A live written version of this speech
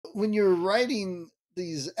when you're writing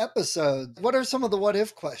these episodes, what are some of the what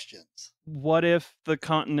if questions? What if the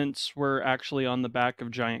continents were actually on the back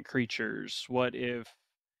of giant creatures? What if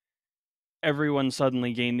everyone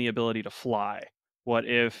suddenly gained the ability to fly? What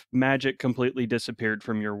if magic completely disappeared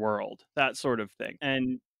from your world? That sort of thing.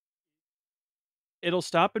 And it'll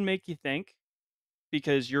stop and make you think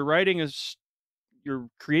because you're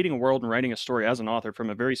creating a world and writing a story as an author from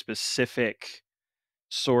a very specific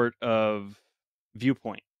sort of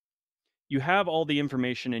viewpoint. You have all the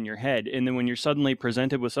information in your head, and then when you're suddenly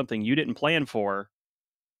presented with something you didn't plan for,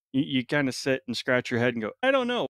 you kind of sit and scratch your head and go, I don't know.